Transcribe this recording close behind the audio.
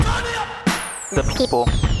The people.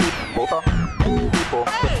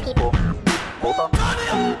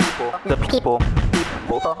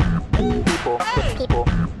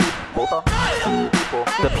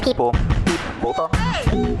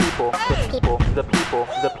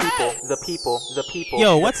 The people.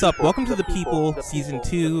 Yo, what's up? Welcome to The People, Season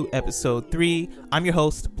 2, Episode 3. I'm your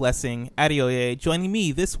host, Blessing Adeoye. Joining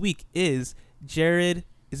me this week is Jerrad.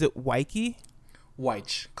 Is it Wyche?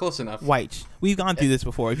 Wyche. Close enough. Wyche. We've gone through this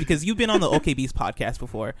before because you've been on the OKB's podcast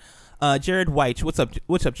before. Jerrad Wyche. What's up,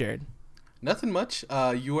 Jerrad? Nothing much.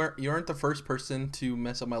 You aren't the first person to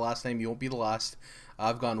mess up my last name. You won't be the last.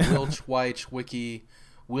 I've gone Wyche, Wyche,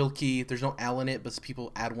 Wilkie. There's no L in it, but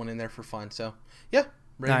people add one in there for fun. So, yeah.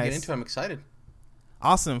 Ready to get into it. I'm excited.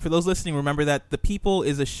 Awesome. For those listening, remember that The People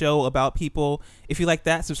is a show about people. If you like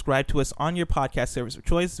that, subscribe to us on your podcast service of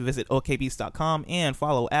choice. Visit okbeast.com and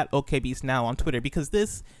follow at okbeast now on Twitter because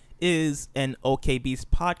this is an OKBeast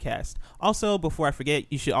podcast. Also, before I forget,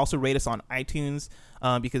 you should also rate us on iTunes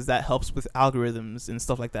because that helps with algorithms and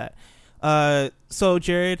stuff like that. So,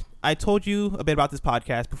 Jerrad, I told you a bit about this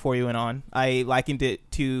podcast before you went on. I likened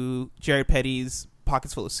it to Jared Petty's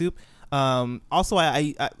Pockets Full of Soup. Also,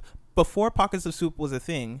 I before Pockets of Soup was a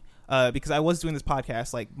thing, because I was doing this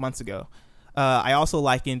podcast like months ago, I also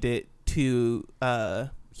likened it to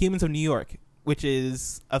Humans of New York, which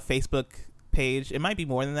is a Facebook page. It might be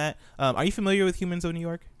more than that. Are you familiar with Humans of New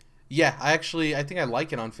York? Yeah, I think I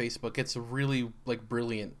like it on Facebook. It's a really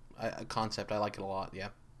brilliant concept. I like it a lot. Yeah.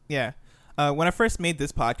 Yeah. When I first made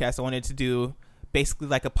this podcast, I wanted to do basically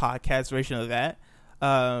like a podcast version of that.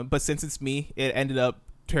 But since it's me, it ended up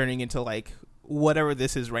turning into like whatever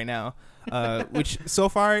this is right now, which so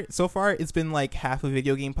far it's been like half a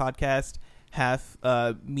video game podcast, half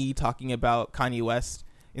me talking about Kanye West.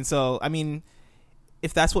 And so, I mean,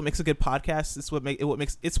 if that's what makes a good podcast, it's what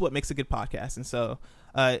makes a good podcast. And so,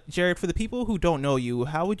 Jerrad, for the people who don't know you,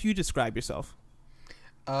 how would you describe yourself?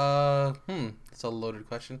 That's a loaded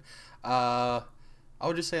question. I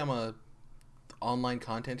would just say I'm a online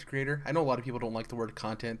content creator. I know a lot of people don't like the word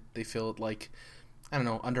content. They feel it like, I don't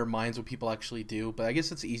know, undermines what people actually do, but I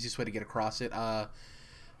guess it's the easiest way to get across it. I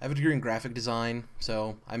have a degree in graphic design,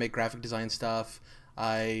 so I make graphic design stuff.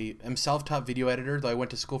 I am self-taught video editor, though I went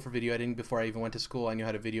to school for video editing. Before I even went to school, I knew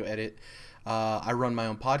how to video edit. I run my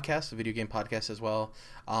own podcast, a video game podcast as well.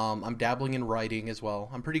 I'm dabbling in writing as well.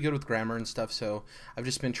 I'm pretty good with grammar and stuff, so I've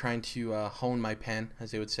just been trying to hone my pen,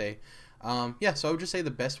 as they would say. So I would just say the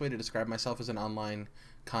best way to describe myself is an online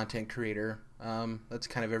content creator. That's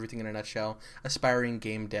kind of everything in a nutshell. Aspiring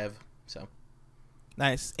game dev. So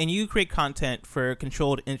nice. And you create content for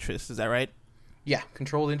Controlled Interest, is that right? Yeah,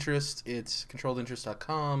 Controlled Interest. It's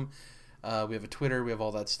controlledinterest.com. We have a Twitter. We have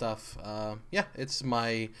all that stuff. It's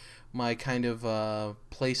my kind of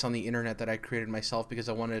place on the internet that I created myself because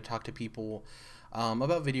I wanted to talk to people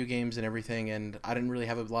about video games and everything, and I didn't really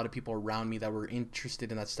have a lot of people around me that were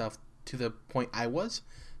interested in that stuff to the point I was.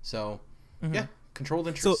 So, yeah, Controlled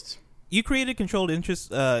Interest. So you created Controlled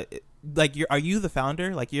Interest. Are you the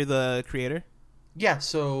founder? Like, you're the creator? Yeah,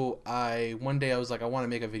 so one day I was like, I want to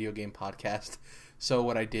make a video game podcast. So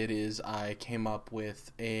what I did is I came up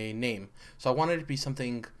with a name. So I wanted it to be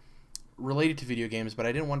something related to video games, but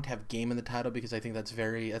I didn't want it to have game in the title because I think that's a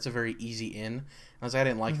very easy in. And I was like, I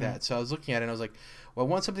didn't like that. So I was looking at it and I was like, well, I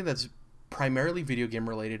want something that's primarily video game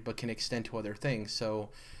related but can extend to other things. So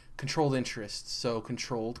Controlled Interests. So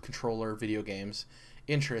controlled, controller, video games.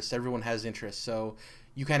 Interests, everyone has interests. So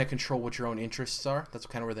you kind of control what your own interests are. That's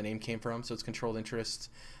kind of where the name came from. So it's Controlled Interests.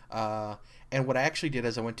 And what I actually did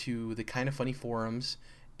is I went to the Kind of Funny forums,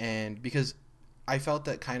 and because I felt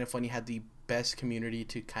that Kind of Funny had the best community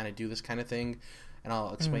to kind of do this kind of thing, and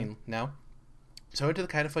I'll explain now. So I went to the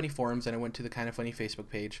Kind of Funny forums, and I went to the Kind of Funny Facebook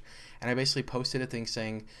page, and I basically posted a thing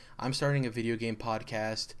saying, I'm starting a video game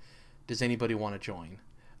podcast. Does anybody want to join?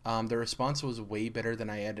 The response was way better than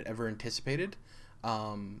I had ever anticipated.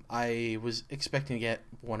 I was expecting to get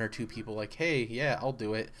one or two people like, hey, yeah, I'll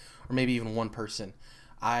do it, or maybe even one person.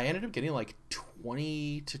 I ended up getting like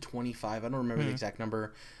 20 to 25, I don't remember the exact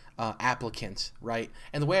number, applicants, right?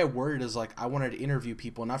 And the way I worded it is like I wanted to interview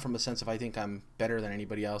people, not from the sense of I think I'm better than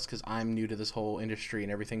anybody else because I'm new to this whole industry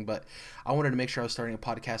and everything, but I wanted to make sure I was starting a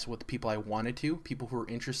podcast with the people I wanted to, people who were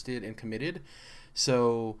interested and committed.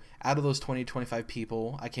 So out of those 20 to 25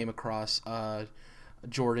 people, I came across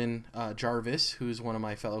Jordan Jarvis, who's one of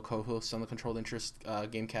my fellow co-hosts on the Controlled Interest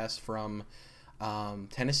Gamecast from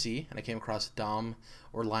Tennessee, and I came across Dom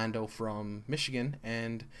Orlando from Michigan,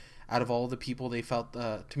 and out of all the people, they felt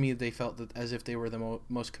that as if they were the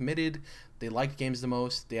most committed, they liked games the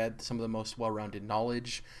most, they had some of the most well-rounded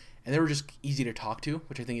knowledge, and they were just easy to talk to,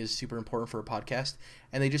 which I think is super important for a podcast.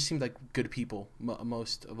 And they just seemed like good people,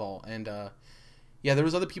 most of all. And yeah, there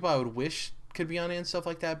was other people I would wish could be on it and stuff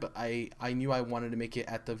like that, but I knew I wanted to make it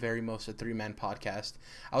at the very most a 3-man podcast.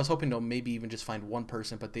 I was hoping to maybe even just find one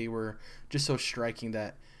person, but they were just so striking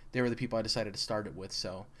that they were the people I decided to start it with.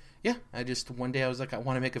 So yeah, one day I was like, I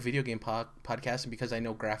want to make a video game podcast, and because I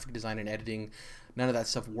know graphic design and editing, none of that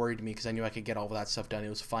stuff worried me because I knew I could get all of that stuff done. It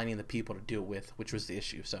was finding the people to do it with, which was the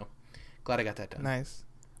issue. So glad I got that done. Nice.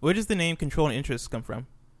 Where does the name Control and Interest come from?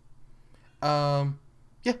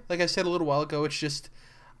 Yeah, like I said a little while ago, it's just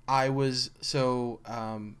I was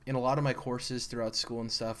in a lot of my courses throughout school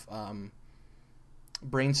and stuff,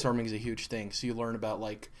 brainstorming is a huge thing. So you learn about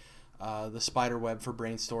like the spider web for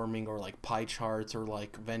brainstorming, or like pie charts, or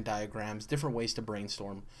like Venn diagrams, different ways to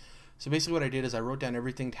brainstorm. So basically what I did is I wrote down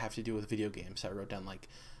everything to have to do with video games. So I wrote down like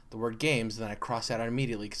the word games, and then I crossed that out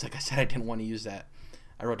immediately because like I said, I didn't want to use that.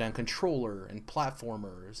 I wrote down controller and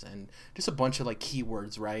platformers and just a bunch of like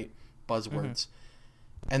keywords, right? Buzzwords. Mm-hmm.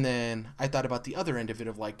 And then I thought about the other end of it,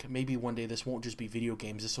 of like, maybe one day this won't just be video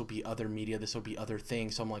games, this will be other media, this will be other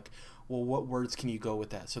things. So I'm like, well, what words can you go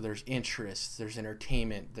with that? So there's interests, there's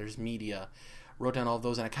entertainment, there's media. Wrote down all of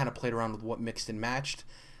those, and I kind of played around with what mixed and matched.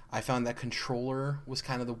 I found that controller was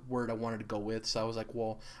kind of the word I wanted to go with. So I was like,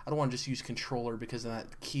 well, I don't want to just use controller because then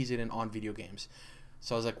that keys it in on video games.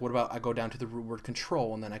 So I was like, what about I go down to the root word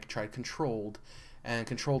control, and then I tried controlled. And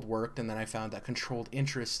controlled worked, and then I found that controlled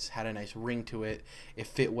interests had a nice ring to it. It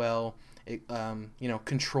fit well. It,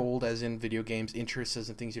 controlled as in video games, interests as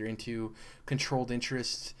in things you're into. Controlled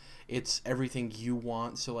interests, it's everything you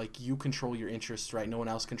want. So like you control your interests, right? No one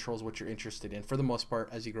else controls what you're interested in. For the most part,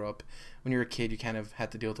 as you grow up, when you're a kid, you kind of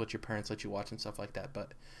had to deal with what your parents let you watch and stuff like that.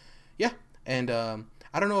 But yeah, and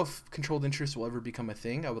I don't know if controlled interests will ever become a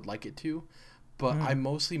thing. I would like it to, but I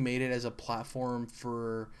mostly made it as a platform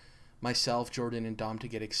for myself, Jordan, and Dom to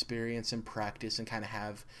get experience and practice and kind of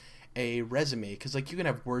have a resume. Because like you can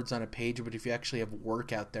have words on a page, but if you actually have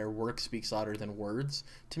work out there, work speaks louder than words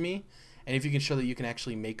to me. And if you can show that you can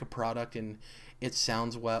actually make a product and it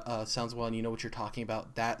sounds well and you know what you're talking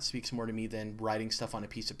about, that speaks more to me than writing stuff on a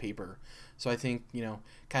piece of paper. So I think,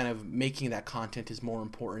 kind of making that content is more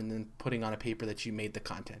important than putting on a paper that you made the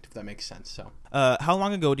content, if that makes sense. So how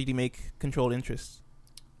long ago did you make Controlled Interests?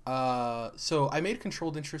 So I made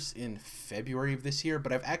Controlled Interests in February of this year,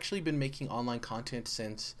 but I've actually been making online content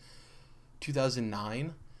since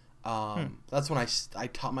 2009. That's when I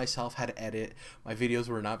taught myself how to edit. My videos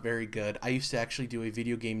were not very good. I used to actually do a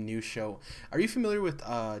video game news show. Are you familiar with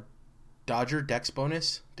Dodger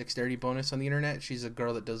Dexterity Bonus on the internet? She's a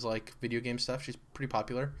girl that does like video game stuff. She's pretty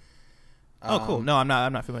popular. Oh, cool. No, I'm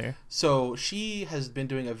not familiar. So she has been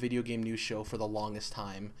doing a video game news show for the longest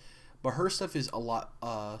time. But her stuff is a lot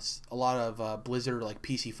of Blizzard, like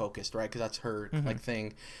PC focused, right? Because that's her like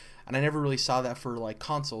thing, and I never really saw that for like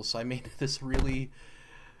consoles. So I made this it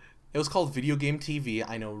was called Video Game TV.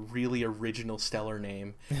 I know, really original, stellar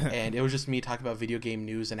name, and it was just me talking about video game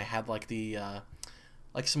news, and I had like the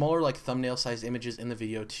like smaller like thumbnail sized images in the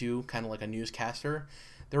video too, kind of like a newscaster.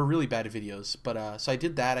 They were really bad videos, but so I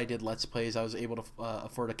did that. I did Let's Plays. I was able to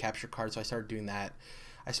afford a capture card, so I started doing that.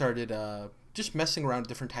 I started just messing around with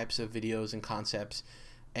different types of videos and concepts.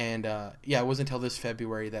 And it wasn't until this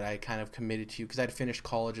February that I kind of committed to, because I'd finished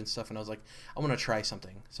college and stuff, and I was like, I want to try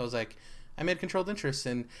something. So I was like, I made Controlled Interests,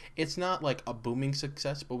 and it's not like a booming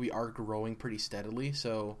success, but we are growing pretty steadily.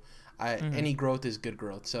 So any growth is good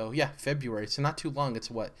growth. So yeah, February. It's not too long.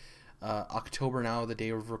 It's October now, the day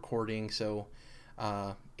of recording. So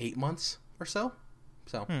 8 months or so.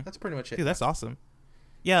 So that's pretty much it. Dude, that's awesome.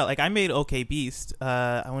 Yeah, like I made OK Beast,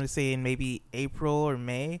 I want to say in maybe April or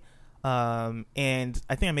May, and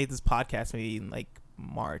I think I made this podcast maybe in like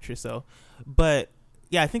March or so. But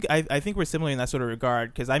yeah, I think we're similar in that sort of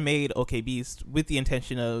regard, because I made OK Beast with the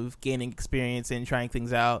intention of gaining experience and trying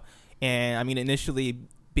things out. And I mean, initially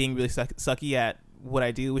being really sucky at what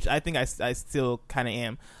I do, which I think I still kind of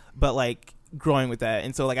am, but like growing with that.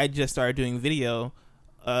 And so like I just started doing video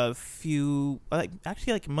a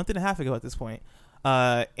month and a half ago at this point.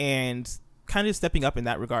 And kind of stepping up in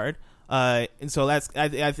that regard. And so I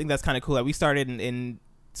think that's kind of cool that we started in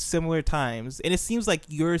similar times. And it seems like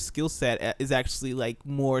your skill set is actually like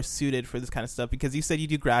more suited for this kind of stuff, because you said you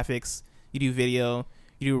do graphics, you do video,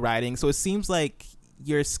 you do writing. So it seems like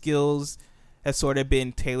your skills have sort of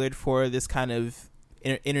been tailored for this kind of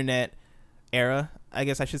internet era, I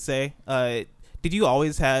guess I should say. Did you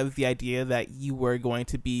always have the idea that you were going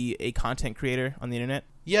to be a content creator on the internet?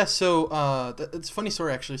 Yeah, so it's a funny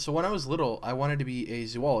story, actually. So when I was little, I wanted to be a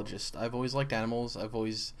zoologist. I've always liked animals. I've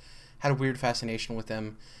always had a weird fascination with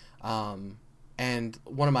them. And And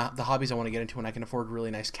one of the hobbies I want to get into when I can afford really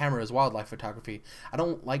nice camera is wildlife photography. I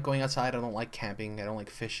don't like going outside. I don't like camping. I don't like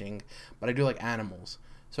fishing, but I do like animals.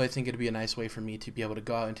 So I think it'd be a nice way for me to be able to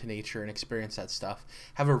go out into nature and experience that stuff.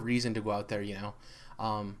 Have a reason to go out there,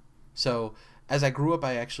 So as I grew up,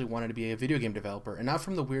 I actually wanted to be a video game developer, and not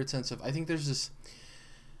from the weird sense of, I think there's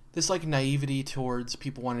this like naivety towards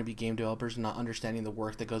people wanting to be game developers and not understanding the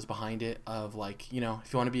work that goes behind it, of like, if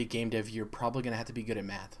you want to be a game dev, you're probably going to have to be good at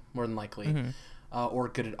math, more than likely, or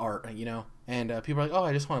good at art, and people are like, oh,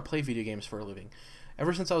 I just want to play video games for a living.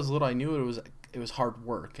 Ever since I was little, I knew it was hard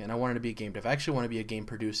work, and I wanted to be a game dev. I actually want to be a game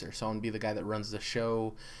producer, so I want to be the guy that runs the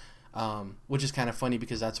show, which is kind of funny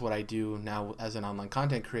because that's what I do now as an online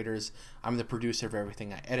content creator. Is I'm the producer of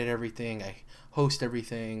everything. I edit everything, I host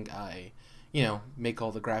everything, I make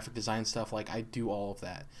all the graphic design stuff. Like, I do all of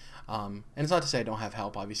that. And it's not to say I don't have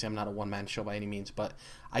help. Obviously, I'm not a one-man show by any means, but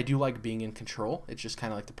I do like being in control. It's just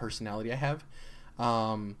kind of like the personality I have.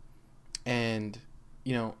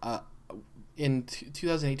 In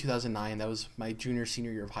 2008, 2009, that was my junior,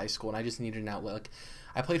 senior year of high school, and I just needed an outlet. Like,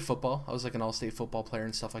 I played football. I was like an all-state football player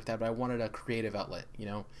and stuff like that, but I wanted a creative outlet,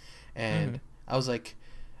 And I was like,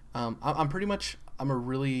 I'm a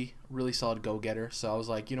really, really solid go-getter. So I was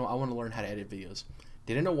like, I want to learn how to edit videos.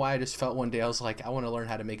 Didn't know why. I just felt one day I was like, I want to learn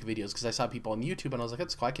how to make videos because I saw people on YouTube and I was like,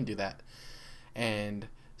 that's cool, I can do that. And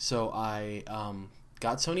so I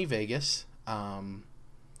got Sony Vegas, and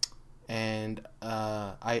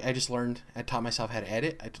I just learned. I taught myself how to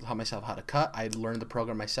edit. I taught myself how to cut. I learned the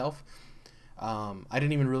program myself. I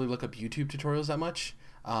didn't even really look up YouTube tutorials that much.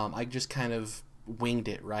 I just kind of winged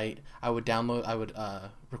it, right? I would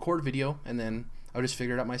record video, and then I would just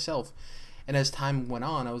figure it out myself. And as time went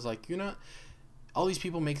on, I was like, all these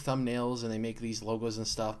people make thumbnails and they make these logos and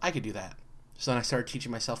stuff. I could do that. So then I started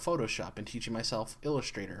teaching myself Photoshop and teaching myself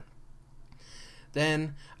Illustrator.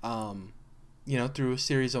 Then, through a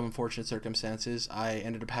series of unfortunate circumstances, I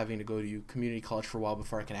ended up having to go to community college for a while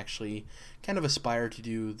before I can actually kind of aspire to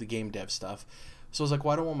do the game dev stuff. So I was like,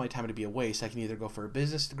 well, I don't want my time to be a waste. I can either go for a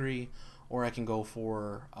business degree or I can go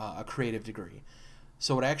for a creative degree.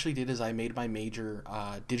 So what I actually did is I made my major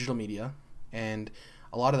digital media, and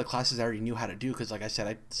a lot of the classes I already knew how to do because, like I said,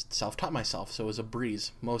 I self-taught myself, so it was a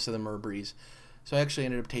breeze. Most of them are a breeze. So I actually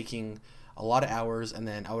ended up taking a lot of hours, and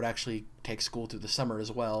then I would actually take school through the summer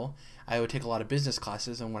as well. I would take a lot of business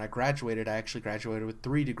classes, and when I graduated, I actually graduated with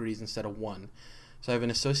 3 degrees instead of 1. So I have an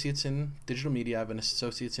associate's in digital media, I have an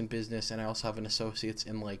associate's in business, and I also have an associate's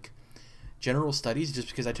in like general studies, just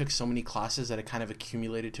because I took so many classes that it kind of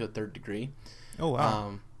accumulated to a 3rd degree. Oh,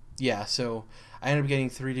 wow. So I ended up getting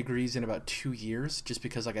 3 degrees in about 2 years, just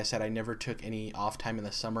because, like I said, I never took any off time in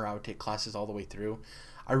the summer. I would take classes all the way through.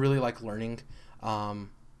 I really like learning, and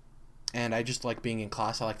I just like being in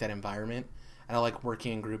class. I like that environment, and I like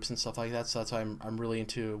working in groups and stuff like that. So that's why I'm really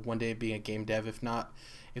into one day being a game dev. If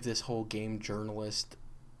this whole game journalist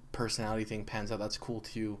personality thing pans out, that's cool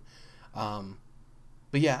too. But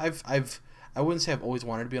yeah, I wouldn't say I've always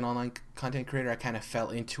wanted to be an online content creator. I kind of fell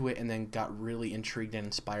into it and then got really intrigued and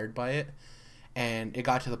inspired by it. And it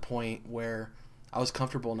got to the point where I was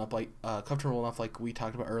comfortable enough, like we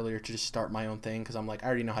talked about earlier, to just start my own thing, because I'm like, I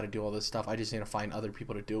already know how to do all this stuff. I just need to find other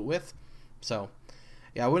people to do it with. So,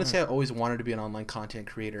 yeah, I wouldn't say I always wanted to be an online content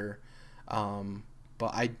creator,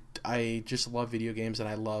 but I just love video games and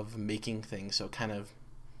I love making things. So it kind of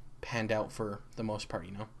panned out for the most part,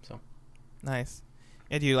 So Nice.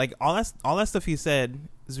 Yeah, dude, like all that stuff you said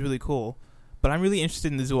is really cool, but I'm really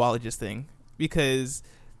interested in the zoologist thing because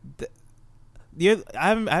I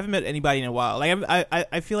haven't met anybody in a while. Like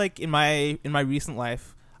I feel like in my recent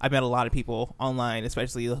life I've met a lot of people online,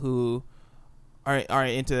 especially who are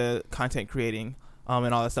into content creating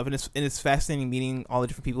and all that stuff, and it's fascinating meeting all the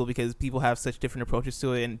different people because people have such different approaches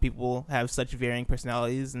to it and people have such varying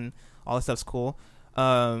personalities and all that stuff's cool.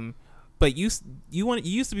 But you used to want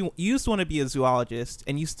to be a zoologist,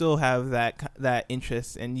 and you still have that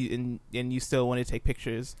interest, and you still want to take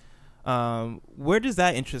pictures. Where does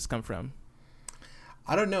that interest come from?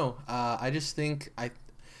 I don't know. I just think I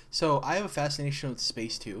have a fascination with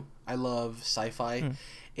space too. I love sci-fi.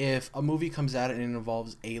 If a movie comes out and it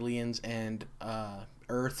involves aliens and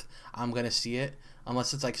Earth, I'm gonna see it.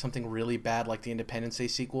 Unless it's like something really bad, like the Independence Day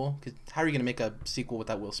sequel. 'Cause how are you gonna make a sequel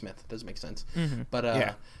without Will Smith? It doesn't make sense. Mm-hmm. But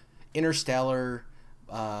yeah. Interstellar,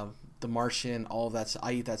 The Martian, all of that.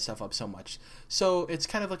 I eat that stuff up so much. So it's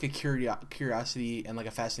kind of like a curiosity and like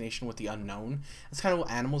a fascination with the unknown. It's kind of what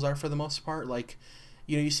animals are for the most part. Like,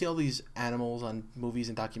 you see all these animals on movies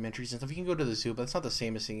and documentaries and stuff. You can go to the zoo, but it's not the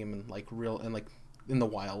same as seeing them in like real and like in the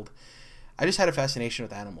wild. I just had a fascination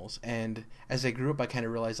with animals, and as I grew up, I kind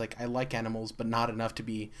of realized like I like animals, but not enough to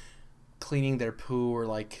be cleaning their poo or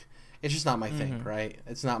like it's just not my thing, right?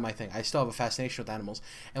 It's not my thing. I still have a fascination with animals,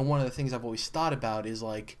 and one of the things I've always thought about is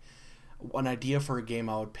like an idea for a game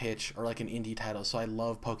I would pitch or like an indie title. So I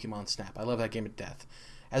love Pokemon Snap. I love that game to death.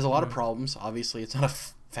 It has a lot of problems. Obviously, it's not a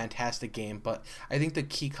fantastic game, but I think the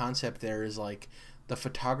key concept there is like the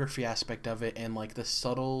photography aspect of it and like the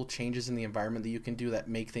subtle changes in the environment that you can do that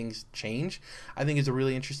make things change. I think is a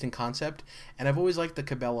really interesting concept, and I've always liked the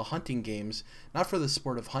Cabela hunting games, not for the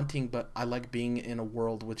sport of hunting, but I like being in a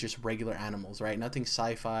world with just regular animals, right? Nothing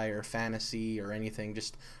sci-fi or fantasy or anything,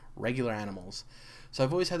 just regular animals. So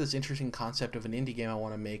I've always had this interesting concept of an indie game I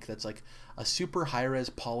want to make that's like a super high-res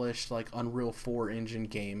polished like Unreal 4 engine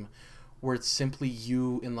game where it's simply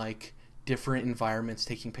you in like different environments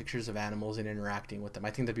taking pictures of animals and interacting with them.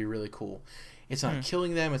 I think that'd be really cool. It's not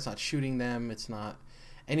killing them, it's not shooting them, it's not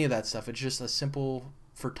any of that stuff. It's just a simple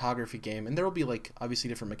photography game, and there will be like obviously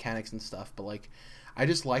different mechanics and stuff, but like I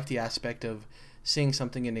just like the aspect of seeing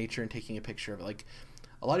something in nature and taking a picture of it. Like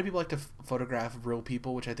a lot of people like to photograph real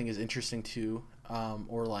people, which I think is interesting too,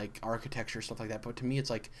 or like architecture, stuff like that. But to me,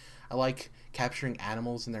 it's like I like capturing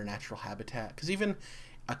animals in their natural habitat, because even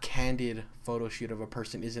a candid photo shoot of a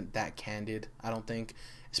person isn't that candid, I don't think,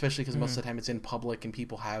 especially because most of the time it's in public and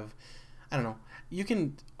people have, I don't know, you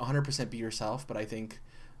can 100% be yourself, but I think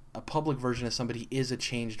a public version of somebody is a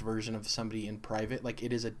changed version of somebody in private. Like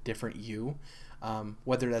it is a different you,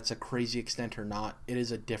 whether that's a crazy extent or not, it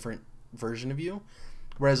is a different version of you.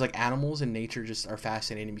 Whereas like animals in nature just are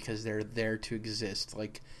fascinating because they're there to exist.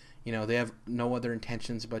 Like, you know, they have no other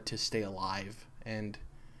intentions but to stay alive. And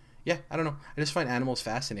yeah, I don't know. I just find animals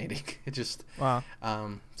fascinating. It's just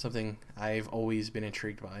something I've always been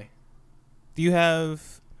intrigued by. Do you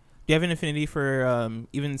have an affinity for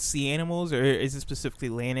even sea animals, or is it specifically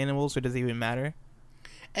land animals, or does it even matter?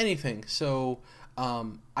 Anything. So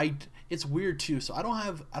it's weird too. So I don't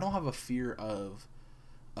have a fear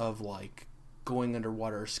of like going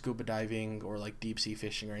underwater, scuba diving, or like deep sea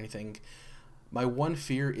fishing or anything. My one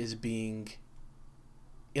fear is being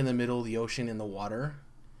in the middle of the ocean in the water,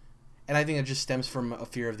 and I think it just stems from a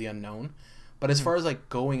fear of the unknown. But as far as like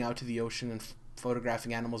going out to the ocean and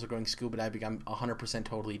photographing animals or going scuba diving, I'm 100%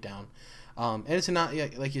 totally down. And it's not,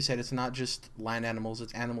 like you said, it's not just land animals,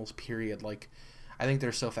 it's animals period. Like I think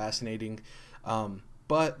they're so fascinating.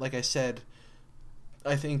 But like I said,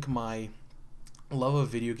 I think my love of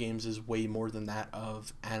video games is way more than that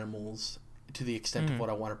of animals, to the extent of what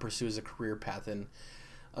I want to pursue as a career path. And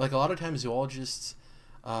like a lot of times zoologists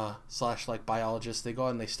slash like biologists, they go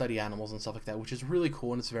out and they study animals and stuff like that, which is really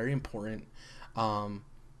cool and it's very important.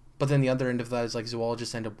 But then the other end of that is like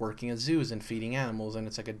zoologists end up working at zoos and feeding animals, and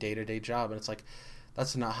it's like a day-to-day job, and it's like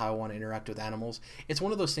that's not how I want to interact with animals. It's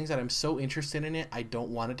one of those things that I'm so interested in it, I don't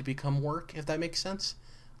want it to become work, if that makes sense.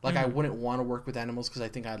 Like I wouldn't want to work with animals because I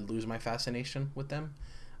think I'd lose my fascination with them.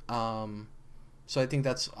 So I think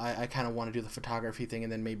that's I kind of want to do the photography thing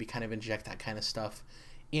and then maybe kind of inject that kind of stuff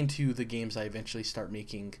into the games I eventually start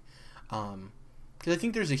making. Because I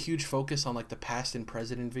think there's a huge focus on like the past and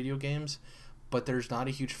present in video games, but there's not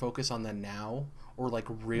a huge focus on the now or like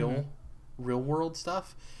real world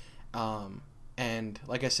stuff. And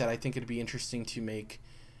like I said, I think it'd be interesting to make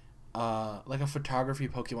like a photography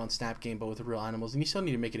Pokemon Snap game, but with real animals. And you still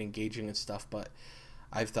need to make it engaging and stuff, but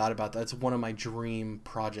I've thought about that. It's one of my dream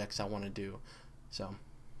projects I want to do. So,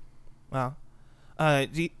 wow.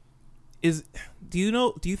 Do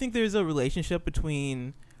you think there's a relationship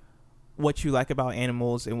between what you like about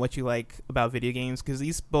animals and what you like about video games? Because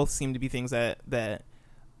these both seem to be things that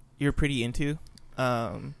you're pretty into.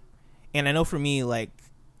 And I know for me, like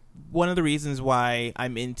one of the reasons why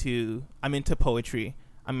I'm into poetry,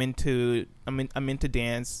 I'm into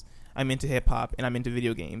dance, I'm into hip hop, and I'm into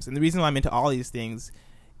video games. And the reason why I'm into all these things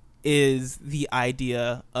is the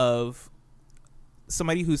idea of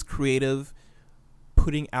somebody who's creative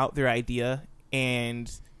putting out their idea and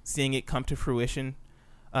seeing it come to fruition.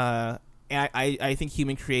 And I think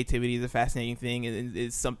human creativity is a fascinating thing, and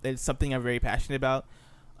it's something I'm very passionate about.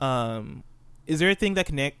 Is there a thing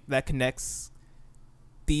that connects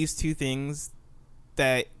these two things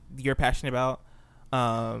that you're passionate about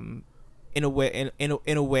in a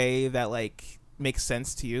way that like makes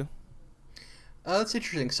sense to you? That's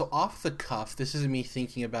interesting. So off the cuff, this isn't me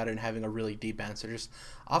thinking about it and having a really deep answer. Just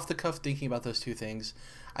off the cuff thinking about those two things,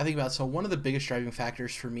 I think about, so one of the biggest driving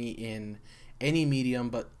factors for me in any medium,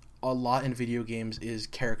 but a lot in video games, is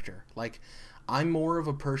character. Like, I'm more of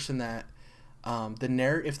a person that if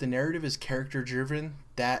the narrative is character driven,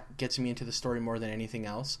 that gets me into the story more than anything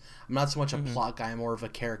else. I'm not so much a plot guy, I'm more of a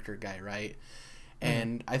character guy, right?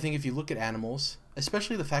 And I think if you look at animals,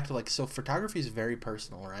 especially the fact of like, so photography is very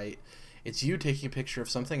personal, right? It's you taking a picture of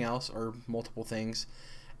something else or multiple things,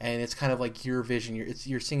 and it's kind of like your vision.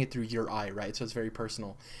 You're seeing it through your eye, right? So it's very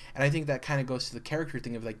personal. And I think that kind of goes to the character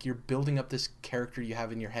thing of like you're building up this character you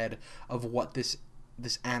have in your head of what this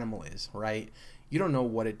animal is, right? You don't know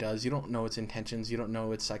what it does. You don't know its intentions. You don't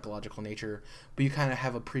know its psychological nature, but you kind of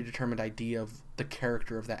have a predetermined idea of the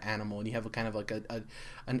character of that animal, and you have a kind of like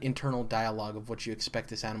an internal dialogue of what you expect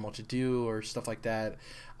this animal to do or stuff like that.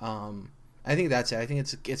 I think that's it. I think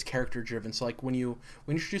it's character driven. So like when you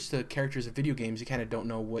introduce the characters of video games, you kind of don't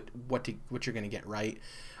know what you're gonna get, right.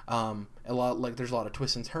 There's a lot of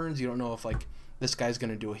twists and turns. You don't know if like this guy's going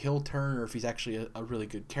to do a heel turn, or if he's actually a really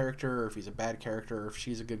good character, or if he's a bad character, or if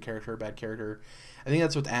she's a good character or a bad character. I think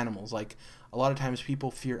that's with animals. Like, a lot of times people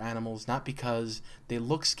fear animals not because they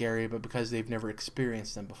look scary, but because they've never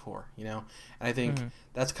experienced them before, you know? And I think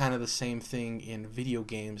that's kind of the same thing in video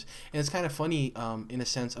games. And it's kind of funny in a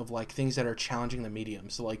sense of, like, things that are challenging the medium.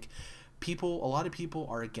 So, like, a lot of people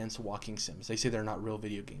are against walking sims. They say they're not real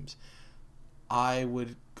video games. I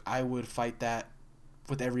would fight that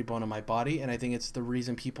with every bone in my body, and I think it's the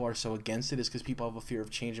reason people are so against it is because people have a fear of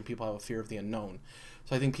change and people have a fear of the unknown.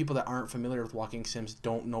 So I think people that aren't familiar with walking sims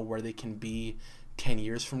don't know where they can be 10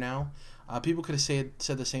 years from now. People could have said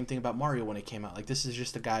the same thing about Mario when it came out. Like, this is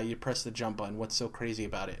just a guy, you press the jump button, what's so crazy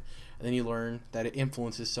about it? And then you learn that it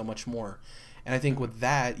influences so much more. And I think with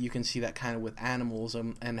that, you can see that kind of with animals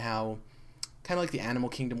and how kind of like the animal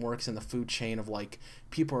kingdom works in the food chain of, like,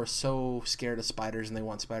 people are so scared of spiders and they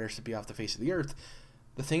want spiders to be off the face of the earth.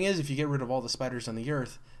 The thing is, if you get rid of all the spiders on the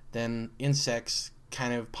earth, then insects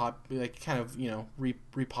kind of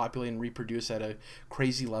repopulate and reproduce at a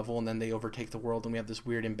crazy level, and then they overtake the world, and we have this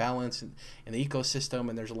weird imbalance in the ecosystem,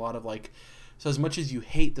 and there's a lot of, like, so as much as you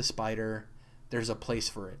hate the spider, there's a place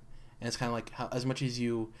for it. And it's kind of like how, as much as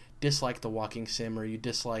you dislike the walking sim or you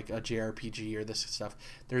dislike a JRPG or this stuff,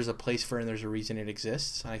 there's a place for it and there's a reason it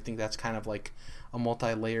exists. And I think that's kind of like a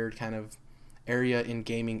multi-layered kind of area in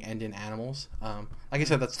gaming and in animals. Like I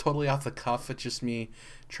said, that's totally off the cuff. It's just me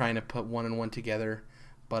trying to put one and one together.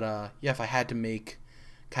 But yeah, if I had to make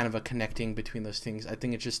kind of a connecting between those things, I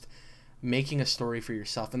think it's just making a story for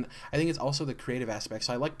yourself. And I think it's also the creative aspect.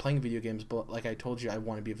 So I like playing video games, but like I told you, I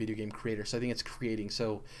want to be a video game creator. So I think it's creating.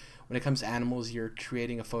 So when it comes to animals, you're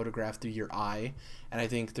creating a photograph through your eye. And I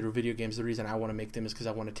think through video games, the reason I want to make them is because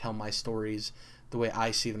I want to tell my stories the way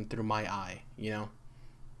I see them through my eye, you know?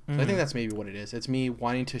 So I think that's maybe what it is. It's me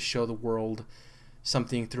wanting to show the world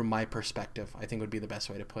something through my perspective, I think would be the best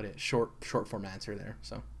way to put it. Short form answer there.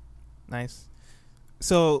 So nice.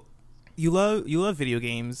 So you love video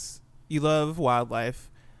games, you love wildlife,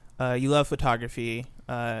 you love photography,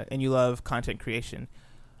 and you love content creation.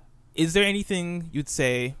 Is there anything you'd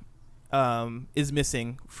say is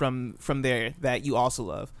missing from there that you also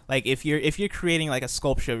love? Like if you're creating like a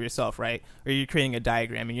sculpture of yourself, right, or you're creating a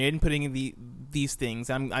diagram and you're inputting these things,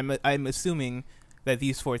 I'm assuming that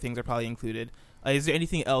these four things are probably included. Is there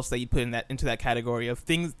anything else that you put into that category of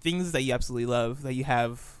things that you absolutely love, that you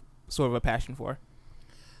have sort of a passion for?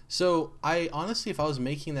 So I honestly, if I was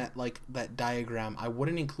making that diagram, I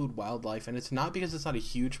wouldn't include wildlife, and it's not because it's not a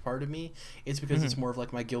huge part of me. It's because it's more of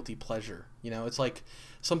like my guilty pleasure. You know, it's like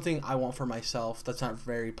something I want for myself that's not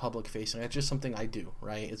very public facing. It's just something I do,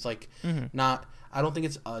 right? It's like not. I don't think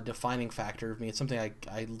it's a defining factor of me. It's something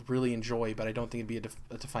I really enjoy, but I don't think it'd be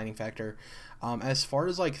a defining factor. As far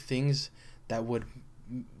as like things that would,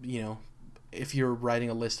 you know, if you're writing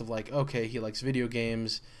a list of like, okay, he likes video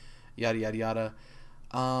games, yada yada yada.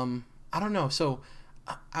 I don't know. So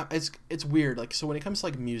it's weird. Like, so when it comes to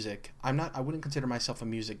like music, I wouldn't consider myself a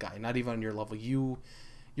music guy, not even on your level. You're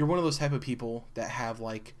one of those type of people that have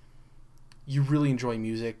like, you really enjoy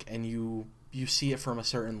music and you see it from a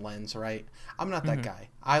certain lens, right? I'm not that guy.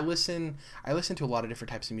 I listen to a lot of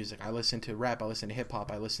different types of music. I listen to rap, I listen to hip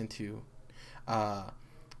hop, I listen to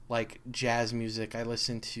like jazz music, I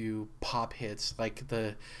listen to pop hits, like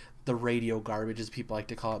the radio garbage, as people like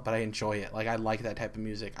to call it, but I enjoy it. Like, I like that type of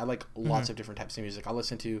music. I like lots of different types of music. I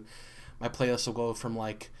listen to, my playlist will go from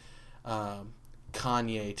like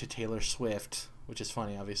Kanye to Taylor Swift, which is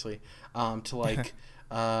funny, obviously, to like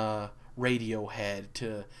Radiohead,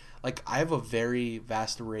 to like, I have a very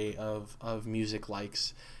vast array of music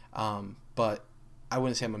likes, but I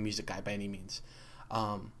wouldn't say I'm a music guy by any means.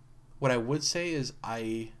 What I would say is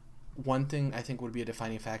one thing I think would be a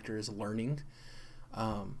defining factor is learning.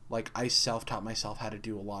 Like, I self-taught myself how to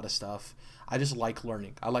do a lot of stuff. I just like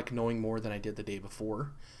learning. I like knowing more than I did the day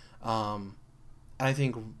before. And I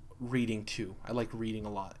think reading too. I like reading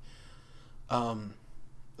a lot.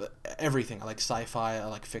 Everything. I like sci-fi, I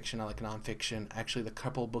like fiction, I like nonfiction. Actually, the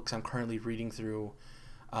couple of books I'm currently reading through,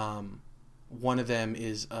 one of them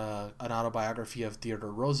is an autobiography of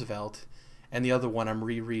Theodore Roosevelt, and the other one I'm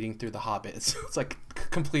rereading through The Hobbit. So it's like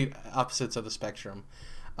complete opposites of the spectrum.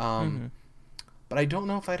 But I don't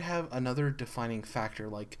know if I'd have another defining factor.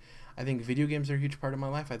 Like, I think video games are a huge part of my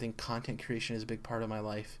life. I think content creation is a big part of my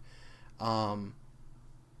life.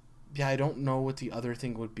 Yeah, I don't know what the other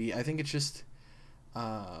thing would be. I think it's just,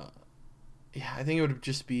 I think it would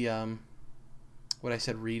just be what I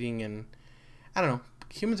said, reading, and I don't know.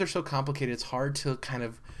 Humans are so complicated. It's hard to kind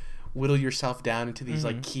of whittle yourself down into these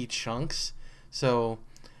like key chunks. So,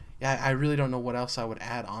 yeah, I really don't know what else I would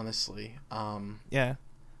add, honestly. Yeah,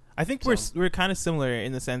 I think we're kind of similar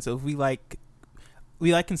in the sense of we like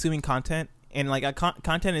consuming content, and like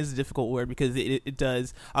content is a difficult word because it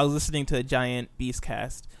does. I was listening to a Giant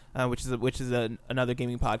Beastcast, which is another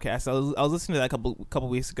gaming podcast. I was listening to that a couple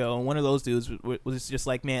weeks ago, and one of those dudes was just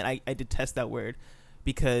like, man, I detest that word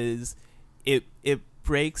because it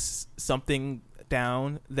breaks something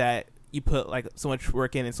down that you put like so much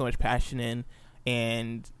work in and so much passion in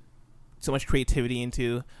and so much creativity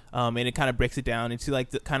into, and it kind of breaks it down into like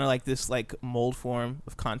this like mold form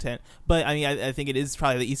of content. But I mean, I think it is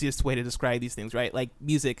probably the easiest way to describe these things, right? Like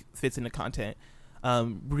music fits into content,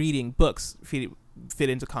 reading books fit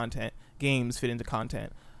into content, games fit into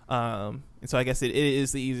content, and so I guess it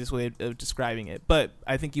is the easiest way of describing it. But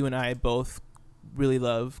I think you and I both really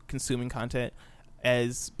love consuming content,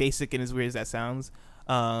 as basic and as weird as that sounds.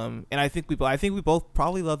 And I think we both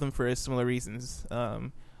probably love them for similar reasons.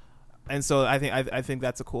 And so I think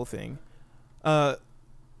that's a cool thing.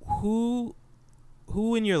 Who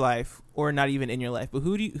in your life, or not even in your life, but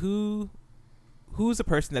who's a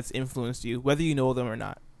person that's influenced you, whether you know them or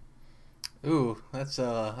not? Ooh, that's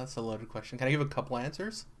a loaded question. Can I give a couple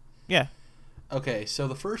answers? Yeah. Okay, so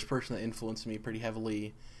the first person that influenced me pretty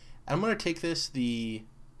heavily, and I'm gonna take this the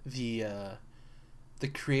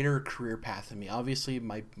creator career path in me. Obviously,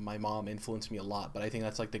 my mom influenced me a lot, but I think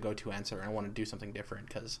that's like the go-to answer, and I want to do something different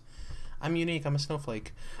because I'm unique. I'm a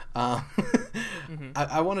snowflake. I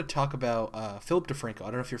want to talk about Philip DeFranco. I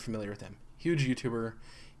don't know if you're familiar with him. Huge YouTuber.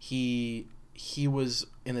 He was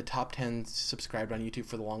in the top 10 subscribed on YouTube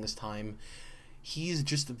for the longest time. He's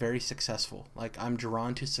just very successful. Like, I'm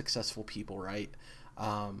drawn to successful people, right?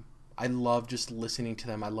 I love just listening to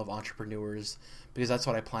them. I love entrepreneurs because that's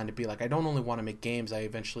what I plan to be. Like, I don't only want to make games. I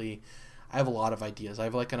have a lot of ideas. I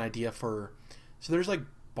have like an idea so there's like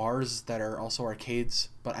bars that are also arcades,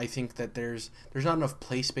 but I think that there's not enough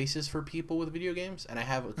play spaces for people with video games, and I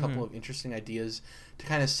have a couple of interesting ideas to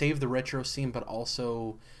kind of save the retro scene, but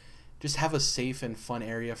also just have a safe and fun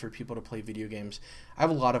area for people to play video games. I have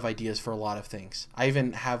a lot of ideas for a lot of things. I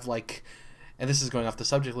even have like, and this is going off the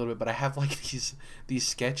subject a little bit, but I have like these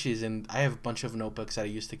sketches, and I have a bunch of notebooks that I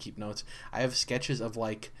used to keep notes. I have sketches of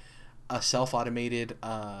like a self-automated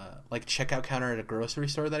like checkout counter at a grocery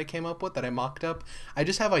store that I came up with, that I mocked up. I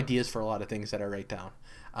just have ideas for a lot of things that I write down.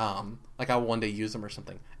 Like I'll one day use them or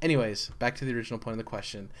something. Anyways, back to the original point of the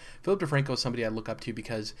question. Philip DeFranco is somebody I look up to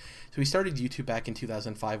because he started YouTube back in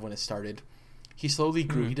 2005 when it started. He slowly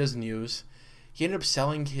grew. He does news. He ended up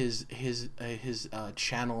selling his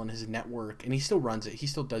channel and his network, and he still runs it. He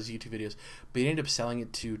still does YouTube videos, but he ended up selling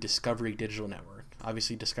it to Discovery Digital Network.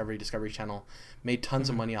 Obviously, Discovery Channel made tons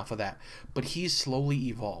of money off of that. But he's slowly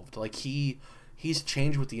evolved. Like he's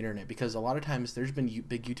changed with the internet, because a lot of times there's been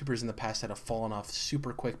big YouTubers in the past that have fallen off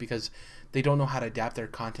super quick because they don't know how to adapt their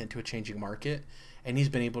content to a changing market, and he's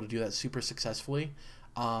been able to do that super successfully.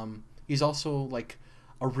 He's also like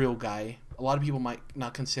a real guy. A lot of people might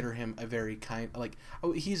not consider him a very kind, like,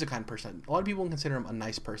 oh, he's a kind person. A lot of people consider him a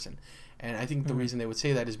nice person. And I think the reason they would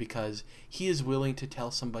say that is because he is willing to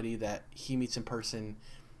tell somebody that he meets in person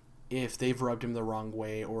if they've rubbed him the wrong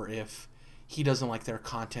way, or if he doesn't like their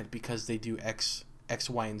content because they do X,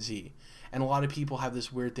 Y, and Z. And a lot of people have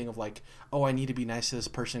this weird thing of like, oh, I need to be nice to this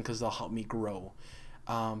person because they'll help me grow.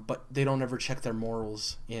 But they don't ever check their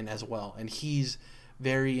morals in as well. And he's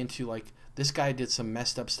very into like, this guy did some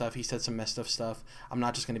messed up stuff. He said some messed up stuff. I'm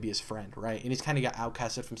not just going to be his friend, right? And he's kind of got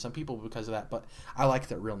outcasted from some people because of that. But I like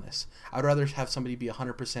that realness. I'd rather have somebody be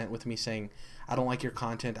 100% with me saying, I don't like your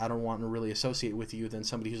content, I don't want to really associate with you, than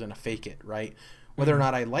somebody who's going to fake it, right? Whether or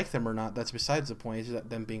not I like them or not, that's besides the point. Is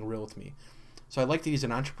them being real with me. So I like that he's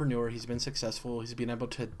an entrepreneur. He's been successful. He's been able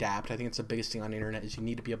to adapt. I think it's the biggest thing on the internet is you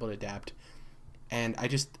need to be able to adapt. And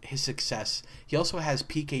his success. He also has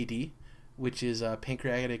PKD, which is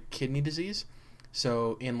pancreatic kidney disease.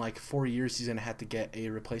 So in like 4 years, he's going to have to get a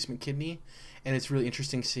replacement kidney. And it's really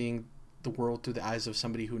interesting seeing the world through the eyes of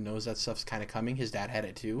somebody who knows that stuff's kind of coming. His dad had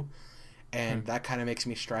it too. And that kind of makes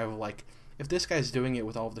me strive of like, if this guy's doing it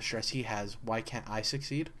with all of the stress he has, why can't I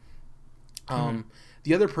succeed?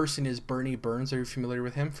 The other person is Bernie Burns. Are you familiar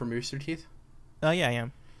with him from Rooster Teeth? Yeah, I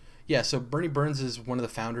am. Yeah, so Bernie Burns is one of the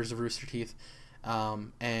founders of Rooster Teeth.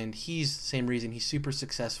 And he's the same reason. He's super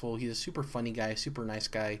successful. He's a super funny guy, super nice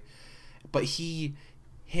guy. But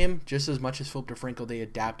him, just as much as Philip DeFranco, they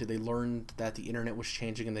adapted. They learned that the internet was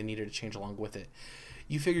changing and they needed to change along with it.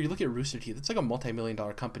 You figure, you look at Rooster Teeth, it's like a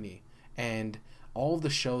multi-million-dollar company. And all of the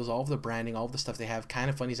shows, all of the branding, all of the stuff they have, Kind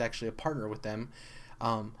of Funny is actually a partner with them.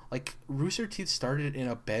 Like, Rooster Teeth started in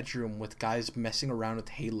a bedroom with guys messing around with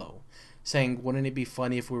Halo, saying, wouldn't it be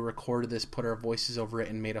funny if we recorded this, put our voices over it,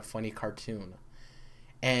 and made a funny cartoon?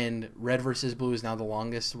 And Red vs. Blue is now the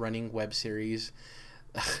longest running web series.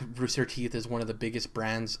 Rooster Teeth is one of the biggest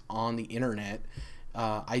brands on the internet.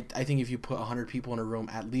 I think if you put 100 people in a room,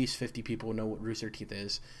 at least 50 people know what Rooster Teeth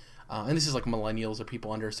is. And this is like millennials or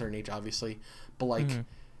people under a certain age, obviously. But like,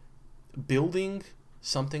 building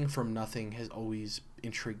something from nothing has always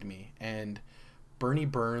intrigued me. And Bernie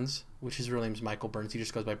Burns, which his real name is Michael Burns, he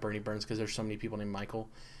just goes by Bernie Burns because there's so many people named Michael,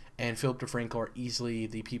 and Philip DeFranco are easily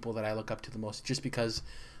the people that I look up to the most, just because,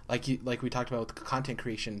 like we talked about with content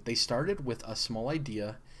creation, they started with a small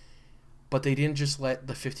idea, but they didn't just let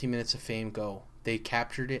the 15 minutes of fame go. They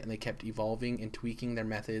captured it and they kept evolving and tweaking their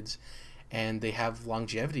methods, and they have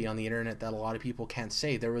longevity on the internet that a lot of people can't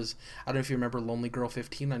say. There was, I don't know if you remember Lonely Girl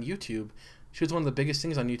 15 on YouTube. She was one of the biggest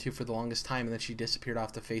things on YouTube for the longest time, and then she disappeared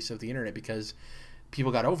off the face of the internet because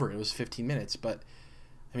people got over it. It was 15 minutes. But,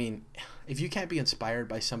 I mean, if you can't be inspired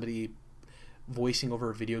by somebody voicing over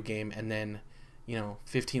a video game and then,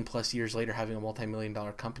 15 plus years later having a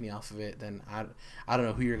multi-million-dollar company off of it, then I don't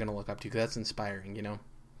know who you're going to look up to, because that's inspiring,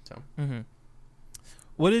 So. Mm-hmm.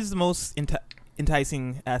 What is the most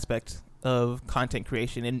enticing aspect of content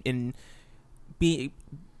creation in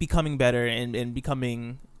becoming better and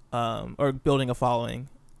becoming or building a following?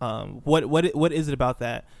 What is it about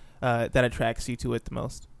that that attracts you to it the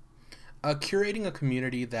most? Curating a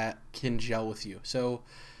community that can gel with you. So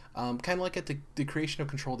kind of like at the creation of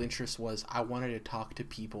Controlled Interest was, I wanted to talk to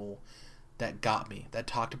people that got me, that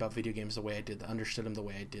talked about video games the way I did, that understood them the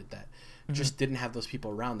way I did, that just didn't have those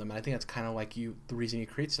people around them. And I think that's kind of like the reason you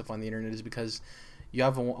create stuff on the internet is because I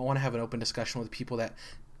want to have an open discussion with people that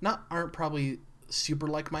aren't probably super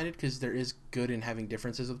like-minded, because there is good in having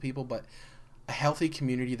differences with people, but a healthy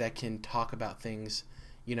community that can talk about things,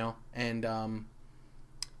 and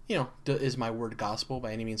is my word gospel?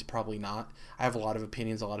 By any means, probably not. I have a lot of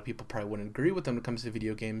opinions. A lot of people probably wouldn't agree with them when it comes to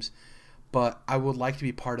video games, but I would like to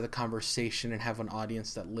be part of the conversation and have an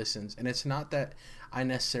audience that listens. And it's not that I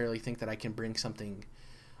necessarily think that I can bring something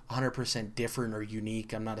 100% different or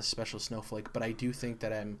unique. I'm not a special snowflake, but I do think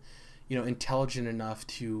that I'm, intelligent enough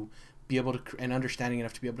to be able to, and understanding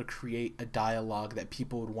enough to be able to create a dialogue that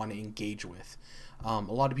people would want to engage with. A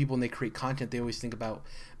lot of people, when they create content, they always think about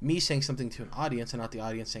me saying something to an audience and not the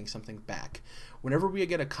audience saying something back. Whenever we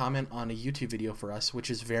get a comment on a YouTube video for us,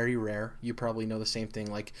 which is very rare, you probably know the same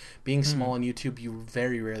thing, like being small on YouTube, you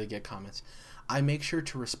very rarely get comments. I make sure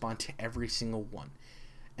to respond to every single one.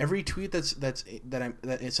 Every tweet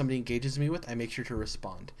that somebody engages me with, I make sure to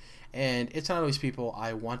respond. And it's not always people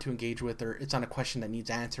I want to engage with, or it's on a question that needs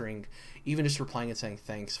answering. Even just replying and saying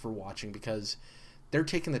thanks for watching, because they're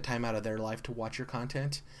taking the time out of their life to watch your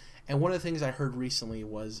content. And one of the things I heard recently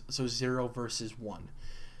was, 0 versus 1.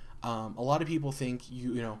 A lot of people think,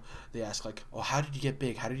 they ask like, oh, how did you get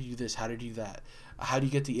big? How did you do this? How did you do that? How do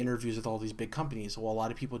you get the interviews with all these big companies? Well, a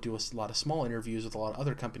lot of people do a lot of small interviews with a lot of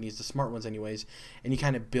other companies, the smart ones anyways, and you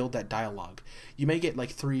kind of build that dialogue. You may get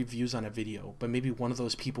like 3 views on a video, but maybe one of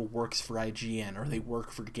those people works for IGN, or they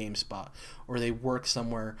work for GameSpot, or they work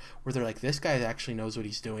somewhere where they're like, this guy actually knows what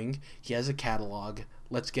he's doing. He has a catalog.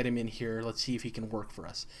 Let's get him in here. Let's see if he can work for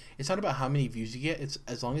us. It's not about how many views you get. It's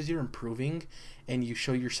as long as you're improving and you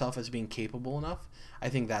show yourself as being capable enough, I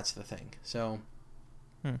think that's the thing. So,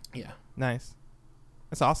 yeah. Nice.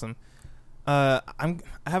 That's awesome. I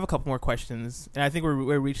have a couple more questions, and I think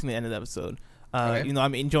we're reaching the end of the episode. Okay.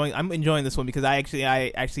 I'm enjoying this one because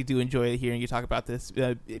I actually do enjoy hearing you talk about this,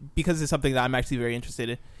 because it's something that I'm actually very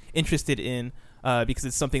interested in, because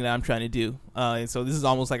it's something that I'm trying to do. And so this is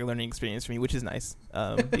almost like a learning experience for me, which is nice,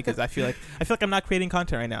 because I feel like I'm not creating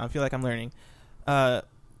content right now. I feel like I'm learning.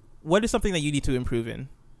 What is something that you need to improve in?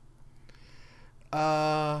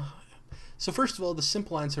 So first of all, the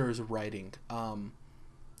simple answer is writing.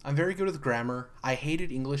 I'm very good with grammar. I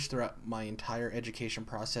hated English throughout my entire education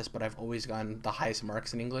process, but I've always gotten the highest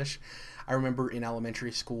marks in English. I remember in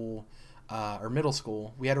elementary school or middle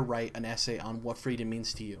school, we had to write an essay on what freedom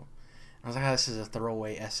means to you. I was like, this is a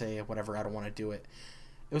throwaway essay, whatever. I don't want to do it.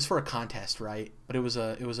 It was for a contest, right? But it was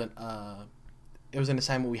an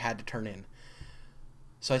assignment we had to turn in.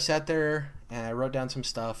 So I sat there and I wrote down some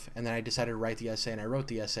stuff, and then I decided to write the essay, and I wrote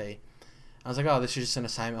the essay. I was like, oh, this is just an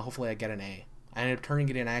assignment. Hopefully I get an A. I ended up turning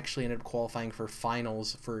it in. I actually ended up qualifying for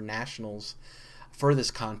finals for nationals for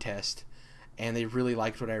this contest, and they really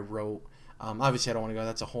liked what I wrote. Obviously, I don't want to go.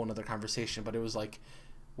 That's a whole other conversation. But it was like,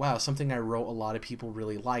 wow, something I wrote a lot of people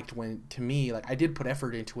really liked. When to me, like I did put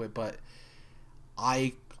effort into it, but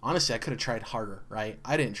I honestly I could have tried harder. Right?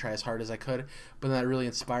 I didn't try as hard as I could, but then that really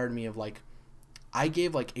inspired me. Of like, I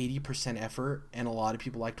gave like 80% effort, and a lot of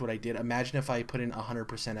people liked what I did. Imagine if I put in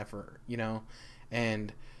 100% effort, you know,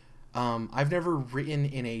 and I've never written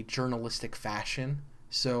in a journalistic fashion,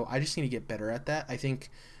 so I just need to get better at that. I think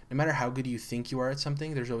no matter how good you think you are at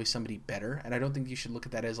something, there's always somebody better, and I don't think you should look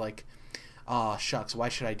at that as like, oh, shucks, why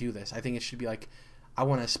should I do this? I think it should be like, I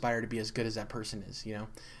want to aspire to be as good as that person is, you know?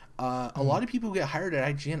 A lot of people who get hired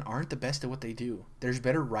at IGN aren't the best at what they do. There's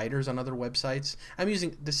better writers on other websites.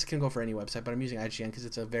 This can go for any website, but I'm using IGN because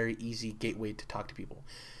it's a very easy gateway to talk to people.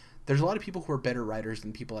 There's a lot of people who are better writers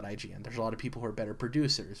than people at IGN. There's a lot of people who are better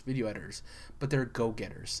producers, video editors, but they're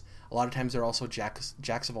go-getters. A lot of times they're also jacks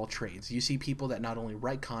of all trades. You see people that not only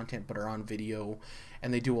write content but are on video,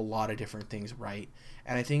 and they do a lot of different things right.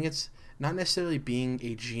 And I think it's not necessarily being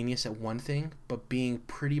a genius at one thing, but being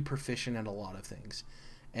pretty proficient at a lot of things.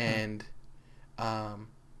 And man,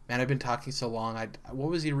 I've been talking so long. What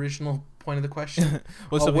was the original point of the question?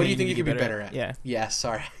 What do you think you could be better at? Yeah,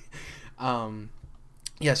 sorry.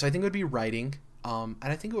 Yeah, so I think it would be writing, and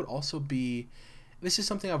I think it would also be, this is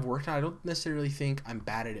something I've worked on. I don't necessarily think I'm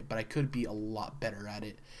bad at it, but I could be a lot better at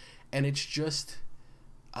it. And it's just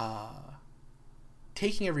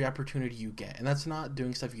taking every opportunity you get. And that's not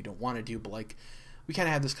doing stuff you don't want to do, but like, we kind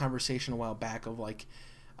of had this conversation a while back of like,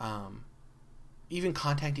 even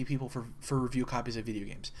contacting people for review copies of video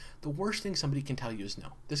games. The worst thing somebody can tell you is no.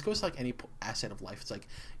 This goes to like any asset of life. It's like,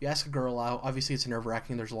 you ask a girl out, obviously it's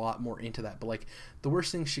nerve-wracking, there's a lot more into that, but like, the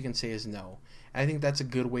worst thing she can say is no. And I think that's a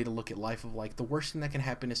good way to look at life of like, the worst thing that can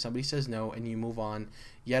happen is somebody says no and you move on.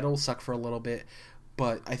 Yeah, it'll suck for a little bit,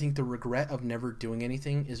 but I think the regret of never doing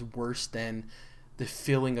anything is worse than the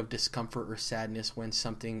feeling of discomfort or sadness when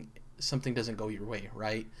something doesn't go your way,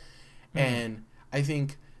 right? Mm-hmm. And I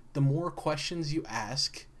think the more questions you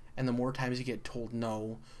ask and the more times you get told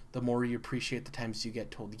no, the more you appreciate the times you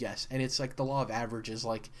get told yes. And it's like the law of averages.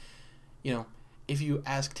 Like, you know, if you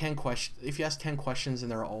ask 10 questions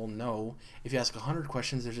and they're all no, if you ask 100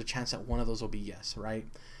 questions, there's a chance that one of those will be yes, right?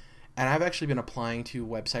 And I've actually been applying to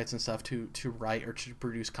websites and stuff to write or to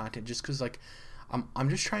produce content just because, like, I'm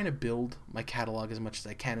just trying to build my catalog as much as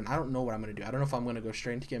I can, and I don't know what I'm going to do. I don't know if I'm going to go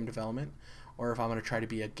straight into game development or if I'm going to try to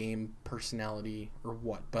be a game personality or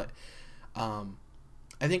what. But I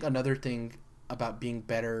think another thing about being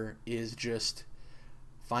better is just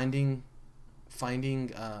finding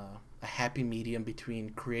a happy medium between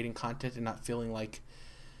creating content and not feeling like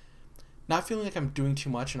I'm doing too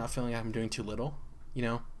much and not feeling like I'm doing too little, you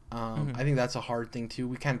know? I think that's a hard thing too.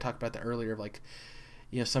 We kind of talked about that earlier of like,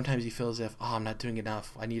 you know, sometimes you feel as if, I'm not doing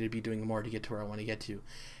enough. I need to be doing more to get to where I want to get to.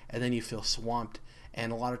 And then you feel swamped.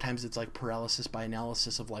 And a lot of times it's like paralysis by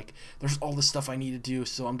analysis of like, there's all this stuff I need to do,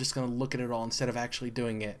 so I'm just going to look at it all instead of actually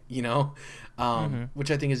doing it, you know?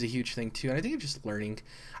 Which I think is a huge thing too. And I think it's just learning.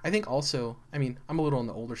 I think also, I mean, I'm a little on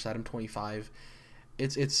the older side. I'm 25.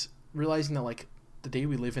 It's realizing that like the day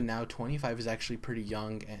we live in now, 25 is actually pretty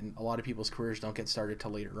young, and a lot of people's careers don't get started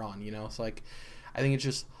till later on, you know? So like, I think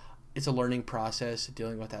it's a learning process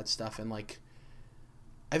dealing with that stuff. And like,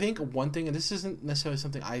 I think one thing, and this isn't necessarily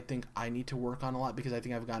something I think I need to work on a lot because I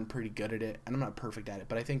think I've gotten pretty good at it and I'm not perfect at it,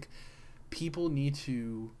 but I think people need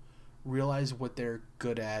to realize what they're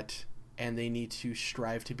good at and they need to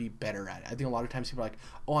strive to be better at it. I think a lot of times people are like,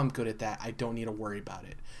 oh, I'm good at that, I don't need to worry about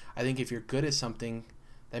it. I think if you're good at something,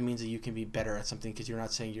 that means that you can be better at something because you're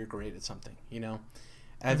not saying you're great at something, you know?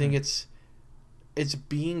 And I think it's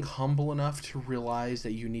being humble enough to realize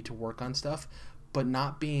that you need to work on stuff, but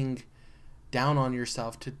not being down on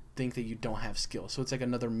yourself to think that you don't have skill. So it's like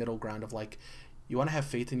another middle ground of like, you want to have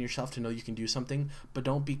faith in yourself to know you can do something, but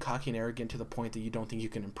don't be cocky and arrogant to the point that you don't think you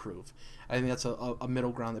can improve. I think that's a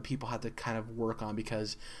middle ground that people have to kind of work on,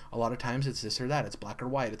 because a lot of times it's this or that. It's black or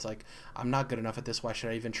white. It's like, I'm not good enough at this. Why should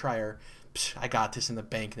I even try? Or I got this in the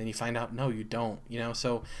bank. And then you find out, no, you don't, you know?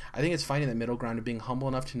 So I think it's finding the middle ground of being humble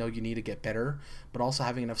enough to know you need to get better, but also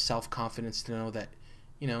having enough self-confidence to know that,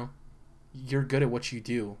 you know, you're good at what you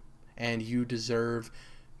do and you deserve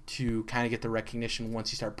to kind of get the recognition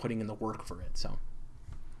once you start putting in the work for it. So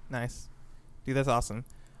nice, dude, that's awesome.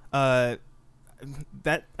 That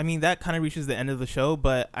kind of reaches the end of the show,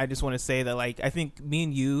 but I just want to say that, like, I think me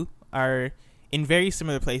and you are in very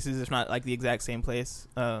similar places, if not like the exact same place,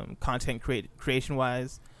 content creation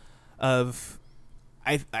wise. I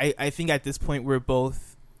think at this point we're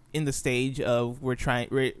both in the stage of we're trying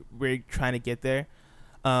to get there.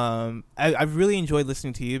 I've really enjoyed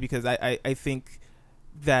listening to you because I think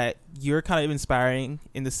that you're kind of inspiring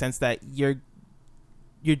in the sense that you're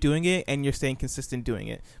doing it and you're staying consistent doing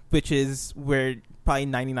it, which is where probably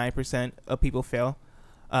 99% of people fail.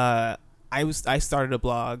 I started a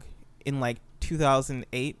blog in like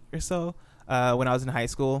 2008 or so when I was in high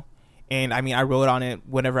school, and I mean I wrote on it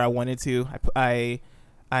whenever I wanted to. I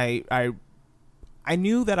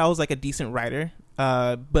knew that I was like a decent writer,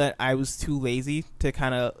 but I was too lazy to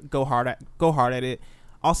kind of go hard at it.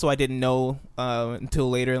 Also, I didn't know until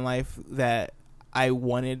later in life that I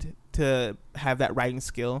wanted to have that writing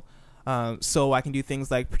skill, so I can do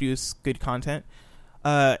things like produce good content.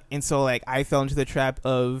 And so like I fell into the trap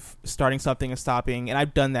of starting something and stopping, and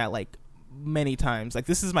I've done that like many times. Like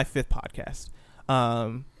this is my 5th podcast.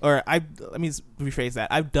 Let me rephrase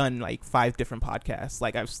that. I've done like 5 different podcasts.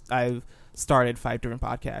 Like I've started 5 different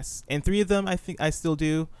podcasts, and 3 of them I think I still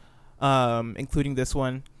do, including this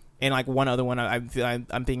one, and like one other one I'm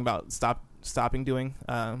thinking about stopping doing.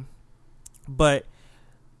 But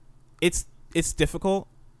it's difficult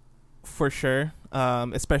for sure,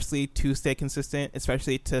 especially to stay consistent,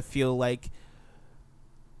 especially to feel like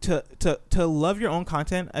to love your own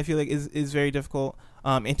content. I feel like is very difficult,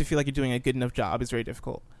 and to feel like you're doing a good enough job is very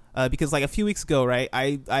difficult, because like a few weeks ago, right,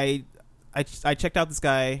 I checked out this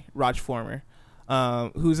guy Raj Former,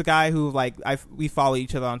 who's a guy who like we follow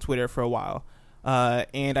each other on Twitter for a while,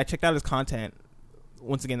 and I checked out his content.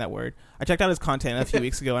 Once again, that word. I checked out his content a few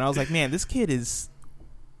weeks ago, and I was like, man, this kid is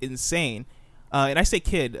insane. And I say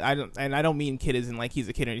kid, I don't mean kid as in like he's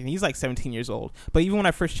a kid or anything. He's like 17 years old. But even when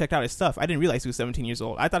I first checked out his stuff, I didn't realize he was 17 years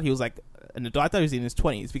old. I thought he was like an adult. I thought he was in his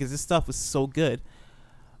 20s because his stuff was so good.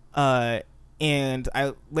 And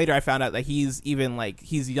I found out that he's even like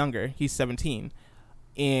he's younger. He's 17,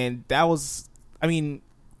 and that was, I mean,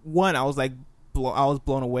 one, I was like I was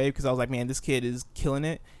blown away because I was like, man, this kid is killing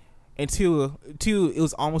it. And two, it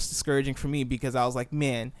was almost discouraging for me because I was like,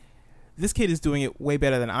 man, this kid is doing it way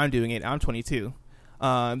better than I'm doing it. I'm 22.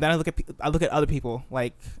 Then I look at other people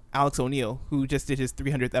like Alex O'Neill, who just did his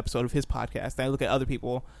 300th episode of his podcast. Then I look at other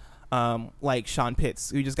people like Sean Pitts,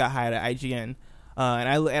 who just got hired at IGN. And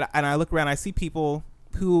I look around, I see people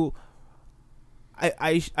who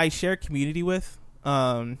I share community with.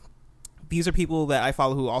 These are people that I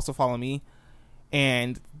follow who also follow me,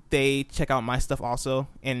 and they check out my stuff also,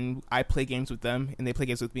 and I play games with them, and they play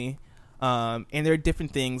games with me. And there are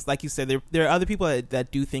different things, like you said, there are other people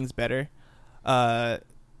that do things better, but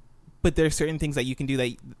there are certain things that you can do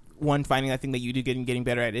that, one, finding that thing that you do, getting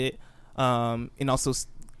better at it, and also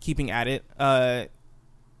keeping at it.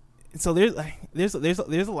 So there's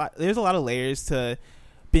a lot of layers to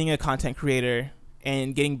being a content creator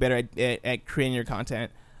and getting better at creating your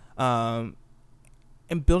content, and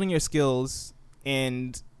building your skills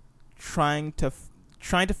and trying to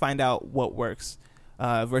find out what works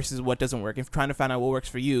versus what doesn't work, and trying to find out what works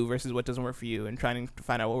for you versus what doesn't work for you, and trying to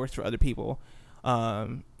find out what works for other people,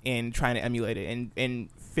 and trying to emulate it and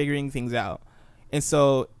figuring things out. And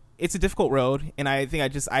so it's a difficult road, and I think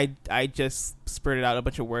I just spurted out a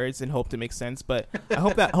bunch of words and hoped it makes sense, but I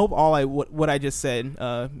hope what I just said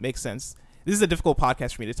makes sense. This is a difficult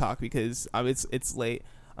podcast for me to talk because it's late,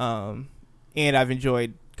 and I've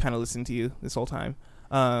enjoyed kind of listening to you this whole time.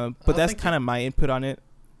 But that's kind of my input on it.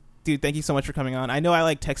 Dude, thank you so much for coming on. I know I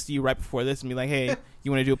like texted you right before this and be like, hey,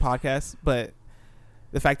 you want to do a podcast? But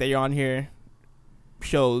the fact that you're on here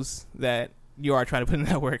shows that you are trying to put in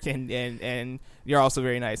that work, and you're also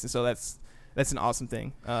very nice, and so that's an awesome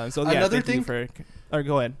thing. So yeah, another thank thing you for. Or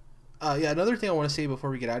go ahead. Another thing I want to say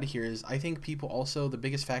before we get out of here is I think people also, the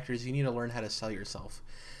biggest factor is you need to learn how to sell yourself.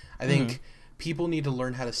 I think people need to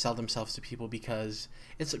learn how to sell themselves to people, because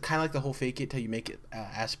it's kind of like the whole fake it till you make it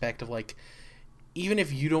aspect of like, even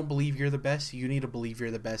if you don't believe you're the best, you need to believe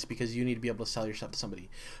you're the best, because you need to be able to sell yourself to somebody.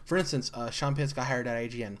 For instance, Sean Pitts got hired at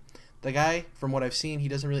IGN. The guy, from what I've seen, he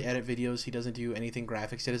doesn't really edit videos. He doesn't do anything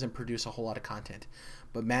graphics. He doesn't produce a whole lot of content.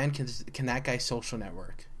 But man, can that guy social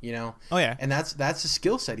network, you know? Oh, yeah. And that's a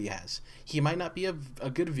skill set he has. He might not be a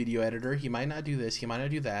good video editor. He might not do this. He might not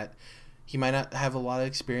do that. He might not have a lot of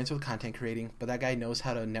experience with content creating. But that guy knows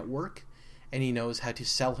how to network, and he knows how to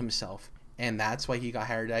sell himself. And that's why he got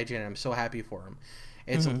hired at IGN. I'm so happy for him.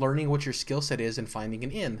 It's learning what your skill set is and finding an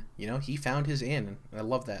in. You know, he found his in, and I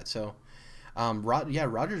love that. So,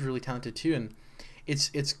 Roger's really talented too, and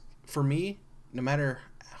it's for me, no matter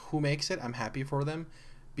who makes it, I'm happy for them,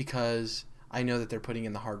 because I know that they're putting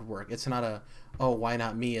in the hard work. It's not oh, why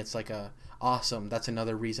not me? It's like awesome. That's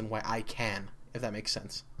another reason why I can, if that makes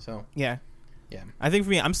sense. So yeah. yeah. I think for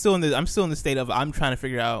me, I'm still in the state of I'm trying to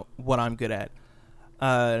figure out what I'm good at,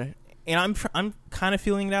 and I'm kind of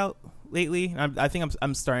feeling it out lately. I think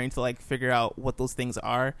I'm starting to like figure out what those things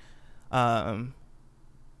are, but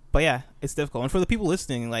yeah, it's difficult. And for the people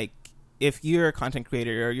listening, like if you're a content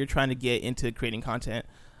creator or you're trying to get into creating content,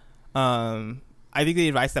 I think the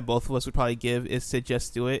advice that both of us would probably give is to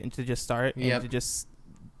just do it and to just start and to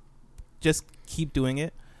just keep doing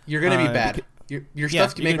it. You're gonna be bad. Your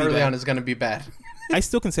stuff you make early on is gonna be bad. I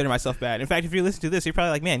still consider myself bad. In fact, if you listen to this, you're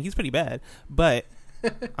probably like, man, he's pretty bad. But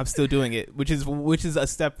I'm still doing it, which is a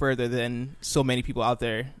step further than so many people out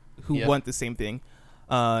there who want the same thing.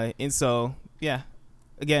 And so, yeah.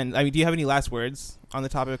 Again, I mean, do you have any last words on the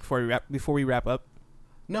topic before we wrap up?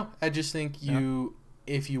 No, I just think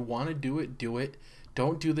if you want to do it, do it.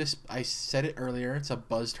 Don't do this. I said it earlier. It's a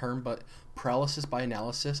buzz term, but paralysis by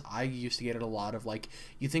analysis. I used to get it a lot of like,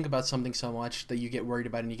 you think about something so much that you get worried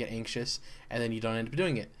about and you get anxious, and then you don't end up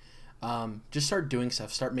doing it. Just start doing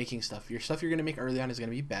stuff. Start making stuff. Your stuff you're going to make early on is going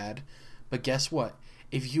to be bad, but guess what?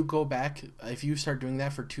 If you go back, if you start doing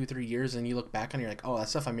that for 2-3 years and you look back on it, you're like, oh, that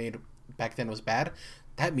stuff I made back then was bad.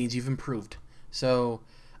 That means you've improved. So,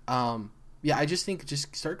 yeah, I just think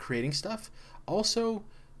just start creating stuff. Also,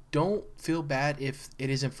 don't feel bad if it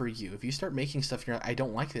isn't for you. If you start making stuff and you're like, I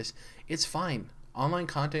don't like this, it's fine. Online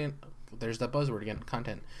content, there's that buzzword again,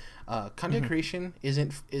 content. Content creation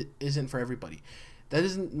isn't for everybody. That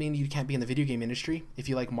doesn't mean you can't be in the video game industry. If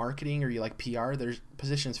you like marketing or you like PR, there's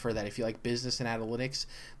positions for that. If you like business and analytics,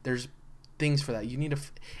 there's things for that. You need to,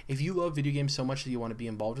 if you love video games so much that you want to be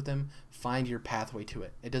involved with them, find your pathway to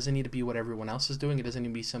it. It doesn't need to be what everyone else is doing. It doesn't need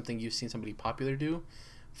to be something you've seen somebody popular do.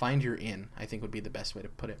 Find your in, I think would be the best way to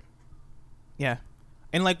put it. Yeah.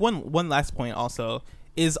 And like one last point also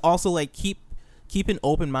is also like keep an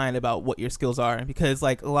open mind about what your skills are, because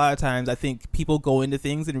like a lot of times I think people go into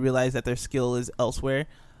things and realize that their skill is elsewhere,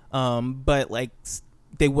 but like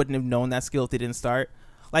they wouldn't have known that skill if they didn't start.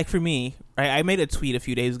 Like for me, right, I made a tweet a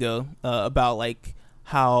few days ago about like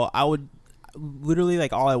how I would literally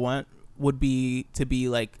like all I want would be to be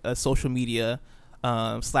like a social media /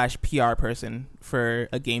 PR person for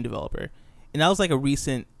a game developer. And that was like a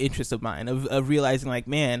recent interest of mine of realizing like,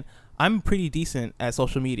 man, I'm pretty decent at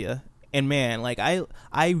social media. And man, like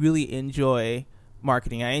I really enjoy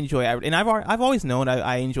marketing. I enjoy and I've always known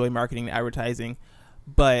I enjoy marketing and advertising,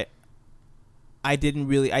 but I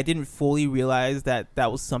didn't fully realize that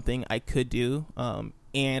was something I could do,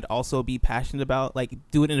 and also be passionate about, like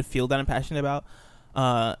do it in a field that I'm passionate about,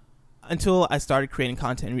 until I started creating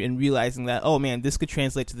content and realizing that, oh man, this could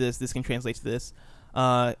translate to this can translate to this.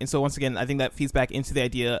 And so once again, I think that feeds back into the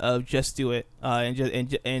idea of just do it,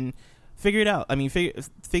 and figure it out. I mean,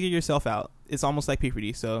 figure yourself out. It's almost like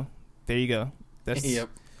puberty. So there you go. That's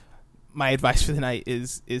my advice for the night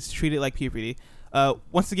is treat it like puberty.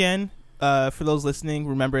 Once again, for those listening,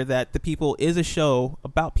 remember that The People is a show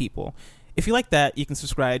about people. If you like that, you can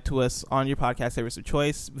subscribe to us on your podcast service of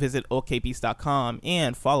choice. Visit okbeast.com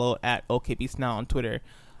and follow at okbeastnow on Twitter.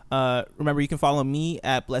 Remember, you can follow me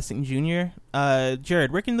at Blessing Jr.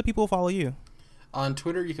 Jerrad, where can the people follow you? On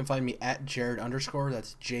Twitter, you can find me at Jerrad _.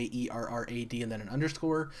 That's JERRAD and then an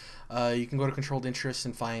underscore. You can go to Controlled Interest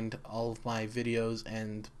and find all of my videos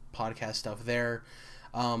and podcast stuff there.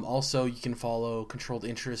 Also, you can follow Controlled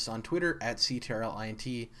Interest on Twitter at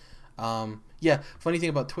CTRLINT. Yeah, funny thing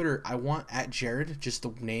about Twitter, I want at Jerrad, just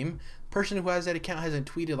the name. Person who has that account hasn't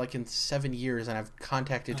tweeted like in 7 years, and I've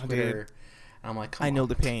contacted Twitter. Dude. And I'm like, I know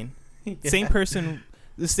the pain. Yeah. The same person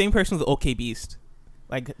with OK Beast.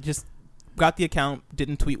 Like, just got the account,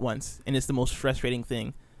 didn't tweet once, and it's the most frustrating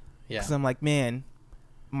thing. Yeah. Because I'm like, man,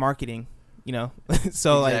 marketing, you know?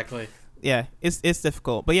 So, exactly. Like, yeah, it's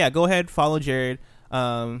difficult. But yeah, go ahead, follow Jerrad.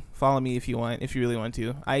 Follow me if you really want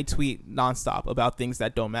to. I tweet nonstop about things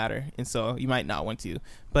that don't matter, and so you might not want to,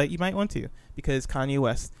 but you might want to because Kanye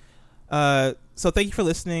West. So thank you for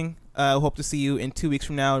listening. Hope to see you in 2 weeks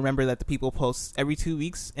from now. Remember that The People posts every 2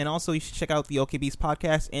 weeks, and also you should check out the OK Beast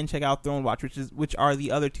podcast and check out Throne Watch, which are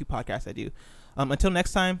the other 2 podcasts I do. Until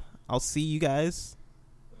next time, I'll see you guys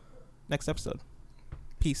next episode.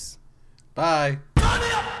 Peace. Bye.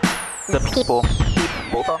 The people.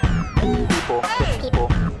 People. The people.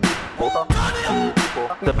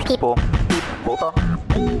 The people. The people. The people.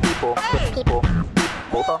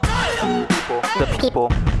 The people. The people. The people.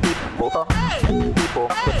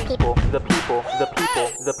 The people.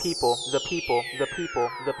 The people. The people. The people.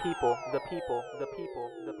 The people. The people. The people.